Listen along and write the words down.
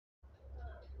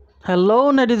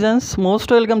Hello netizens,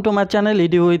 most welcome to my channel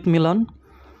EduWithMilon.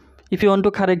 If you want to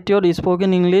correct your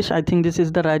spoken English, I think this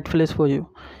is the right place for you.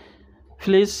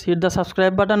 Please hit the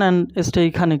subscribe button and stay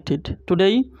connected.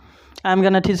 Today I am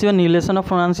gonna teach you a new lesson of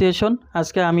pronunciation.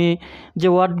 আজকে আমি যে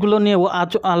ওয়ার্ডগুলো নিয়ে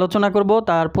আলোচনা করব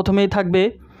তার প্রথমেই থাকবে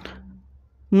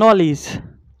knowledge.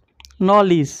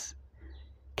 Knowledge,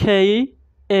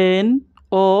 KNOWLEDGE,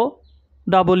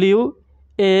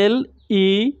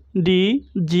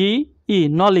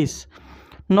 knowledge.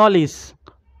 Knowledge.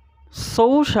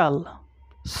 Social,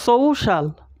 social,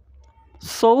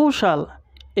 social,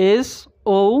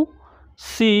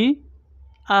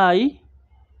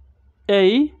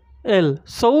 SOCIAL,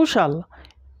 social,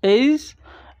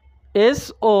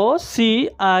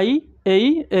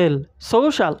 SOCIAL,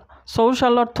 social.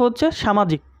 Social অর্থ হচ্ছে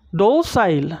সামাজিক।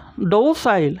 ডোসাইল,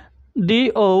 ডোসাইল,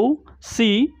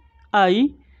 DOCILE,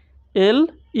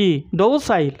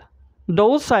 ডোসাইল,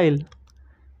 ডোসাইল,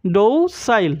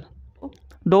 ডোসাইল।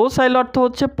 ডোসাইল অর্থ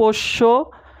হচ্ছে পোষ্য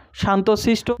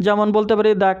শান্তশিষ্ট, যেমন বলতে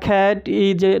পারি দ্য খ্যাট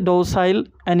ইজ এ ডোসাইল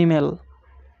অ্যানিমেল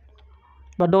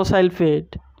বা ডোসাইল পেট।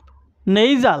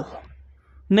 নেইজাল,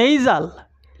 নেইজাল,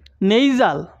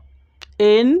 নেইজাল,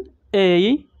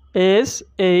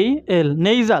 NASAL,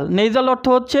 নেইজাল। নেইজাল অর্থ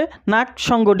হচ্ছে নাক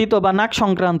সংগঠিত বা নাক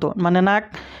সংক্রান্ত, মানে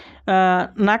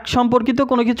নাক সম্পর্কিত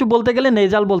কোনো কিছু বলতে গেলে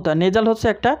নেইজাল বলতে হয়। নেইজাল হচ্ছে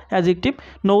একটা অ্যাডজেক্টিভ।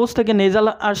 নোজ থেকে নেইজাল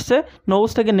আসছে, নোজ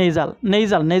থেকে নেইজাল।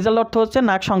 নেইজাল, নেইজাল অর্থ হচ্ছে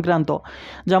নাক সংক্রান্ত,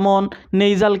 যেমন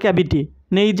নেইজাল ক্যাভিটি,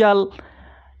 নেইজাল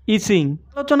ইচিং।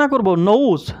 আলোচনা করব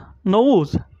নোজ, নোজ,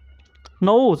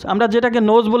 নোজ। আমরা যেটাকে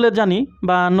নোজ বলে জানি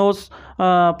বা নোজ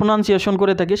প্রোনাউন্সিয়েশন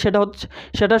করে থাকি,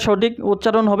 সেটা সঠিক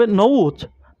উচ্চারণ হবে nose,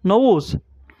 nose,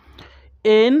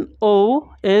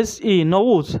 NOSE,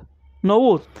 nose,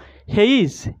 nose.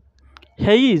 হেইজ,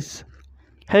 হেইজ,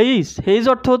 হেইজ, হেইজ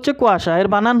অর্থ হচ্ছে কুয়াশা। এর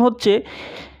বানান হচ্ছে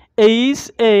HAZE,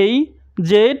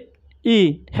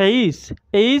 হেইজ, HAZE,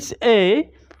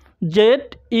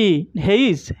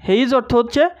 হেইজ। হেইজ অর্থ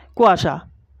হচ্ছে কুয়াশা।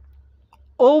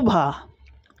 ওভা,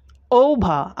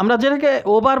 ওভা, আমরা যেটাকে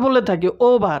ওভার বলে থাকি,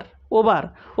 ওভার, ওভার,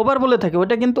 ওভার বলে থাকি,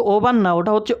 ওটা কিন্তু ওভার না,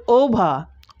 ওটা হচ্ছে ওভা,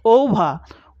 ওভা,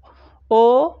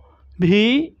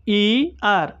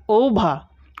 OVER, ওভা,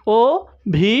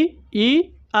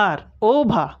 OVER,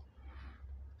 ওভা,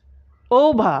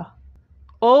 ওভা,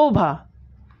 ওভা।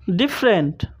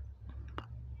 Different,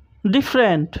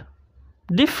 different,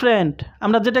 different,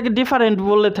 আমরা যেটাকে ডিফারেন্ট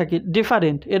বলে থাকি,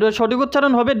 ডিফারেন্ট, এর সঠিক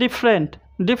উচ্চারণ হবে different,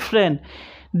 different,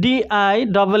 DIFFERENT,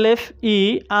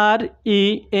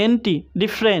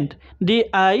 different,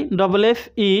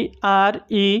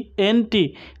 DIFFERENT,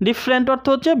 different অর্থ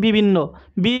হচ্ছে বিভিন্ন।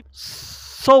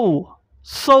 সৌ,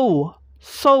 সৌ,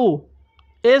 সৌ,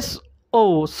 SO,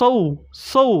 সৌ,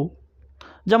 সৌ।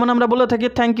 যেমন আমরা বলে থাকি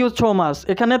থ্যাংক ইউ সো মাচ,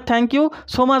 এখানে থ্যাংক ইউ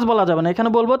সো মাচ বলা যাবে না, এখানে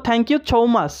বলবো thank you so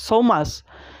much, so much.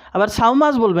 আবার সাউ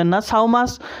মাছ বলবেন না, সাউ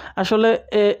মাছ আসলে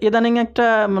ইদানিং একটা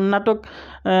নাটক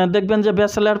দেখবেন যে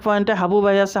ব্যাচেলার পয়েন্টে হাবু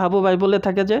ভাই আছে, হাবু ভাই বলে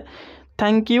থাকে যে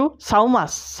থ্যাংক ইউ সাউ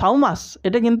মাছ, সাউ মাছ।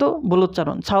 এটা কিন্তু ভুল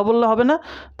উচ্চারণ, সাউ বললে হবে না,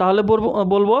 তাহলে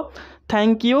বলবো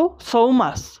থ্যাংক ইউ সো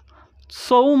মাচ,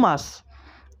 সৌ মাছ,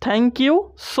 থ্যাংক ইউ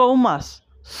সো মাচ,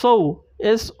 সৌ,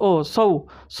 SO, সৌ।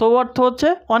 সৌ অর্থ হচ্ছে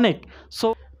অনেক। সো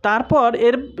তারপর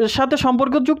এর সাথে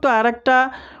সম্পর্কযুক্ত আর একটা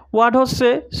ওয়ার্ড হচ্ছে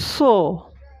সো,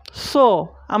 সো।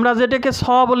 আমরা যেটাকে স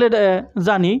বলে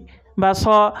জানি বা স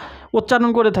উচ্চারণ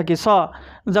করে থাকি, স,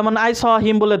 যেমন আই স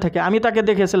হিম বলে থাকি, আমি তাকে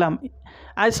দেখেছিলাম,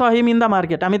 I saw him in the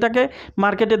market, আমি তাকে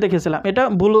মার্কেটে দেখেছিলাম। এটা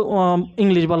ভুল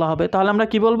ইংলিশ বলা হবে, তাহলে আমরা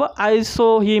কি বলবো I saw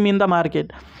him in the market,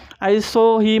 I saw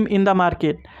him in the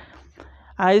market,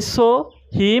 I saw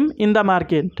him in the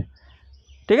market.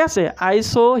 ঠিক আছে, I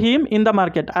saw him in the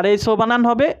market. আর এই সো বানান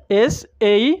হবে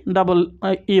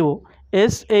SAEU,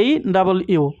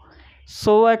 SAEU।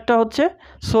 সো একটা হচ্ছে,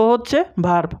 সো হচ্ছে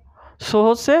ভার্ব, সো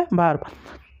হচ্ছে verb.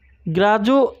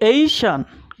 Graduation,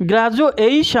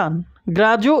 graduation,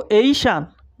 graduation,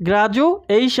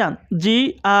 graduation,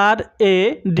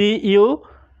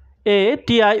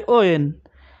 GRADUATION,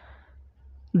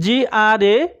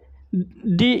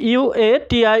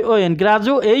 GRADUATION,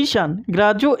 graduation,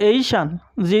 graduation,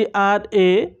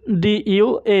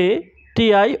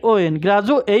 GRADUATION,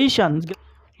 graduation.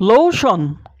 Lotion,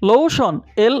 lotion,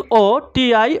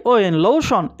 LOTION,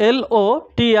 lotion,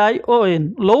 LOTION,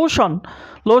 lotion.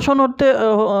 Lotion হচ্ছে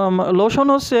lotion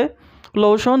হচ্ছে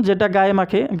lotion যেটা গায়ে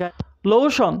মাখে,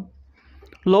 lotion,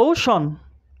 lotion,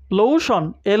 lotion,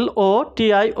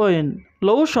 LOTION,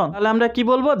 lotion. তাহলে আমরা কি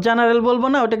বলবো, জেনারেল বলবো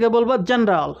না, ওটাকে বলবো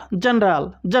general, general,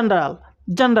 general,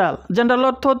 general. General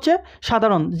অর্থ হচ্ছে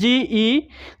সাধারণ,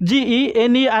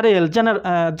 GENERAL,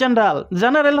 জেনারেল।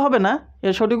 জেনারেল হবে না,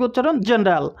 এর সঠিক উচ্চারণ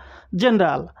general,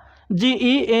 general,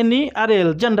 GENERAL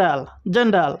general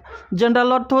general general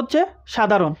অর্থ হচ্ছে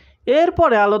সাধারণ।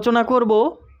 এরপরে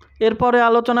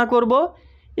আলোচনা করব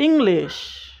ইংলিশ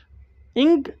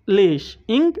ইংলিশ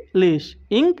ইংলিশ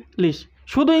ইংলিশ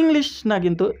শুধু ইংলিশ না,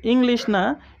 কিন্তু ইংলিশ না,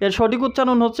 এর সঠিক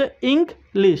উচ্চারণ হচ্ছে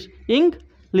English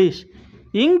English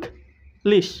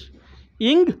English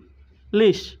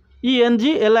English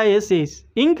ENGLISH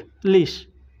English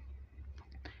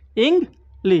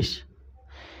English.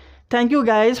 Thank you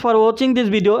guys for watching this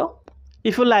video.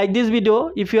 If you like this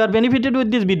video, if you are benefited with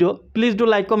this video, please do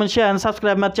like, comment, share and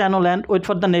subscribe my channel and wait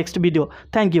for the next video.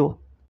 Thank you.